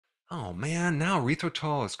Oh man, now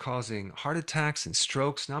erythritol is causing heart attacks and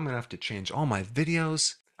strokes. Now I'm gonna have to change all my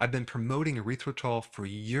videos. I've been promoting erythritol for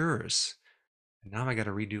years, and now I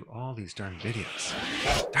gotta redo all these darn videos.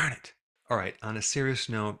 Darn it. All right, on a serious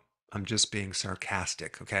note, I'm just being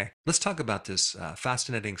sarcastic, okay? Let's talk about this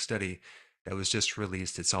fascinating study that was just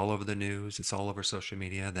released. It's all over the news, it's all over social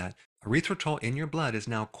media that erythritol in your blood is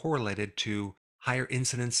now correlated to higher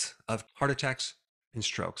incidence of heart attacks and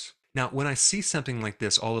strokes. Now, when I see something like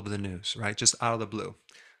this all over the news, right, just out of the blue,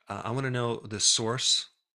 I want to know the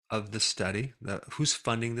source of the study, who's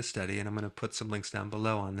funding the study, and I'm going to put some links down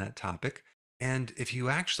below on that topic. And if you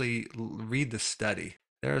actually read the study,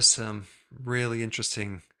 there are some really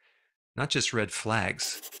interesting, not just red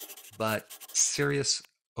flags, but serious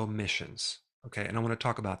omissions. Okay, and I want to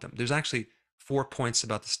talk about them. There's actually 4 points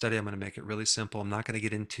about the study. I'm going to make it really simple. I'm not going to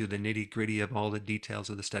get into the nitty gritty of all the details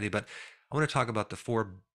of the study, but I want to talk about the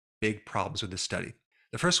four big problems with the study.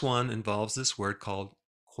 The first one involves this word called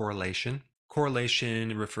correlation.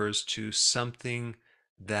 Correlation refers to something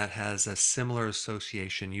that has a similar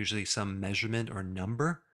association, usually some measurement or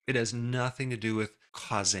number. It has nothing to do with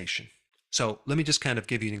causation. So let me just kind of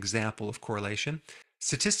give you an example of correlation.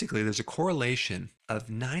 Statistically, there's a correlation of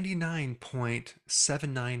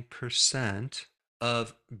 99.79%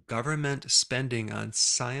 of government spending on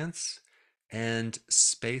science and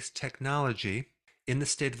space technology in the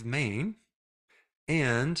state of Maine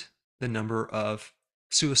and the number of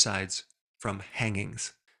suicides from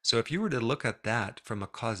hangings. So if you were to look at that from a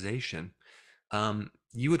causation,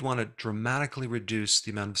 you would want to dramatically reduce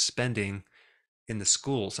the amount of spending in the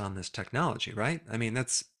schools on this technology, right? I mean,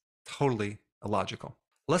 that's totally illogical.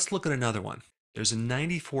 Let's look at another one. There's a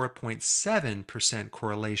 94.7%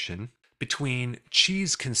 correlation between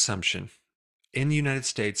cheese consumption in the United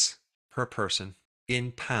States per person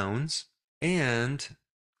in pounds and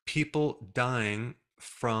people dying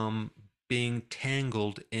from being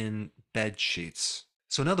tangled in bed sheets.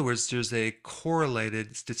 So, in other words, there's a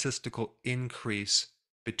correlated statistical increase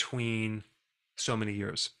between so many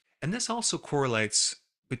years. And this also correlates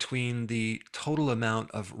between the total amount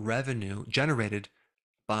of revenue generated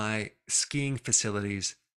by skiing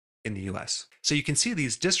facilities in the US. So you can see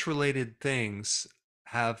these disrelated things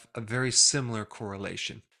have a very similar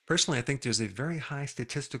correlation. Personally, I think there's a very high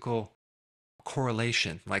statistical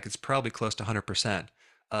correlation, like it's probably close to 100%,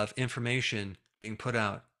 of information being put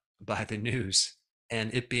out by the news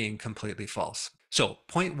and it being completely false. So,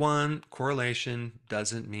 point one, correlation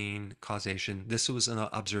doesn't mean causation. This was an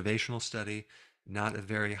observational study, not a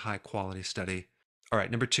very high quality study. All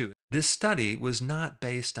right, number two, this study was not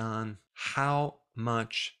based on how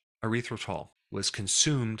much erythritol was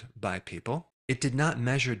consumed by people. It did not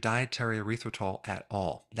measure dietary erythritol at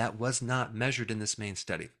all. That was not measured in this main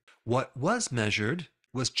study. What was measured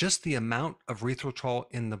was just the amount of erythritol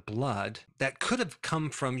in the blood that could have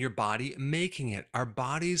come from your body making it. Our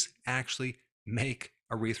bodies actually make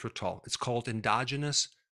erythritol. It's called endogenous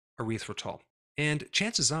erythritol. And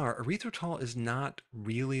chances are erythritol is not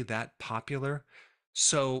really that popular.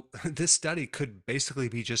 So this study could basically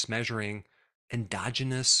be just measuring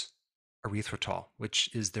endogenous erythritol,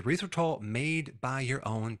 which is the erythritol made by your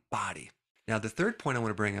own body. Now, the third point I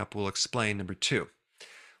want to bring up will explain number two.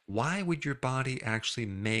 Why would your body actually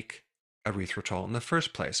make erythritol in the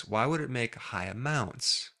first place? Why would it make high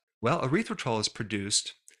amounts? Well, erythritol is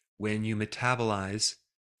produced when you metabolize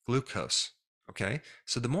glucose. Okay,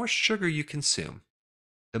 so the more sugar you consume,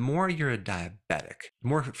 the more you're a diabetic. The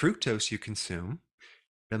more fructose you consume,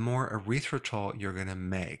 the more erythritol you're going to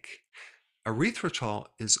make. Erythritol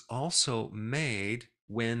is also made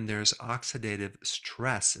when there's oxidative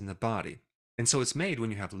stress in the body. And so it's made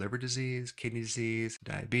when you have liver disease, kidney disease,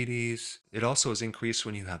 diabetes. It also is increased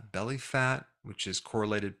when you have belly fat, which is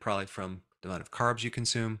correlated probably from the amount of carbs you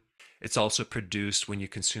consume. It's also produced when you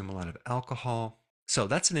consume a lot of alcohol. So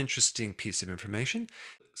that's an interesting piece of information.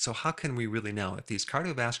 So how can we really know if these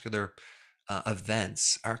cardiovascular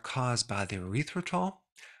events are caused by the erythritol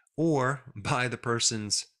or by the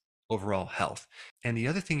person's overall health? And the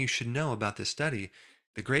other thing you should know about this study,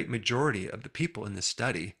 the great majority of the people in this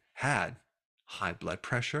study had high blood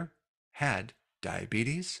pressure, had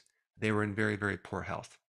diabetes. They were in very, very poor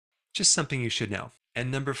health. Just something you should know. And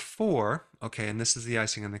number four, okay, and this is the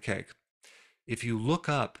icing on the cake. If you look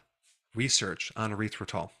up research on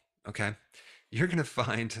erythritol, okay, you're going to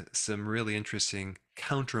find some really interesting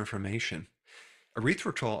counter information.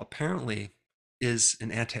 Erythritol apparently is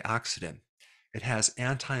an antioxidant. It has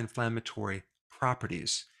anti-inflammatory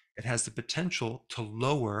properties. It has the potential to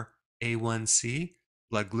lower A1C,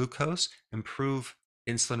 blood glucose, improve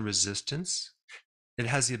insulin resistance. It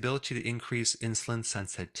has the ability to increase insulin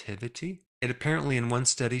sensitivity. It apparently, in one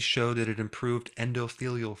study, showed that it improved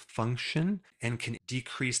endothelial function and can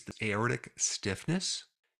decrease the aortic stiffness.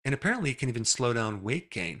 And apparently, it can even slow down weight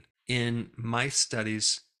gain in mice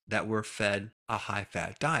studies that were fed a high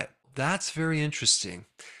fat diet. That's very interesting.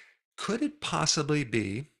 Could it possibly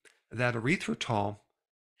be that erythritol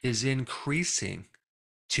is increasing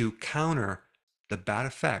to counter the bad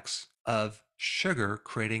effects of sugar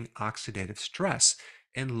creating oxidative stress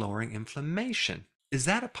and lowering inflammation? Is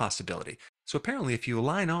that a possibility? So apparently, if you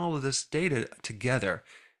align all of this data together,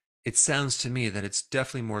 it sounds to me that it's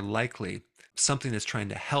definitely more likely something that's trying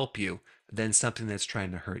to help you than something that's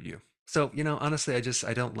trying to hurt you. So, honestly,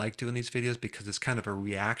 I don't like doing these videos because it's kind of a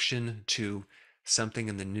reaction to something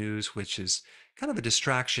in the news, which is kind of a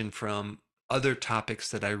distraction from other topics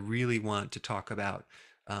that I really want to talk about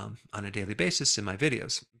on a daily basis in my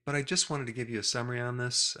videos. But I just wanted to give you a summary on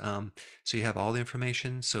this so you have all the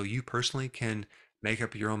information so you personally can make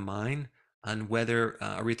up your own mind on whether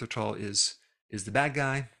erythritol is the bad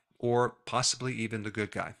guy or possibly even the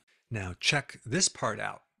good guy. Now, check this part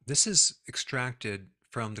out. This is extracted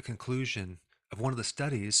from the conclusion of one of the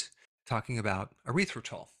studies talking about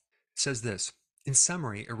erythritol. It says this: in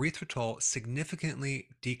summary, erythritol significantly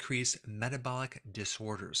decreased metabolic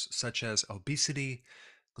disorders such as obesity,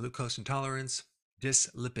 glucose intolerance,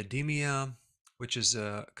 dyslipidemia, which is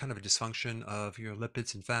a kind of a dysfunction of your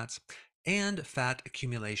lipids and fats, and fat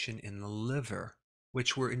accumulation in the liver,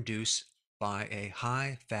 which were induced by a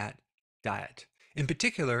high fat diet. In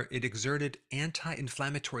particular, it exerted anti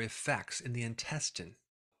inflammatory effects in the intestine.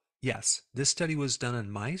 Yes, this study was done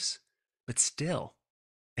on mice, but still,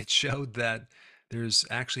 it showed that there's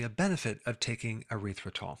actually a benefit of taking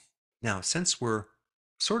erythritol. Now, since we're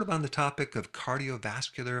sort of on the topic of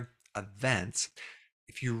cardiovascular events,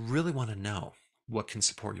 if you really want to know what can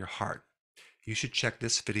support your heart, you should check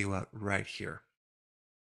this video out right here.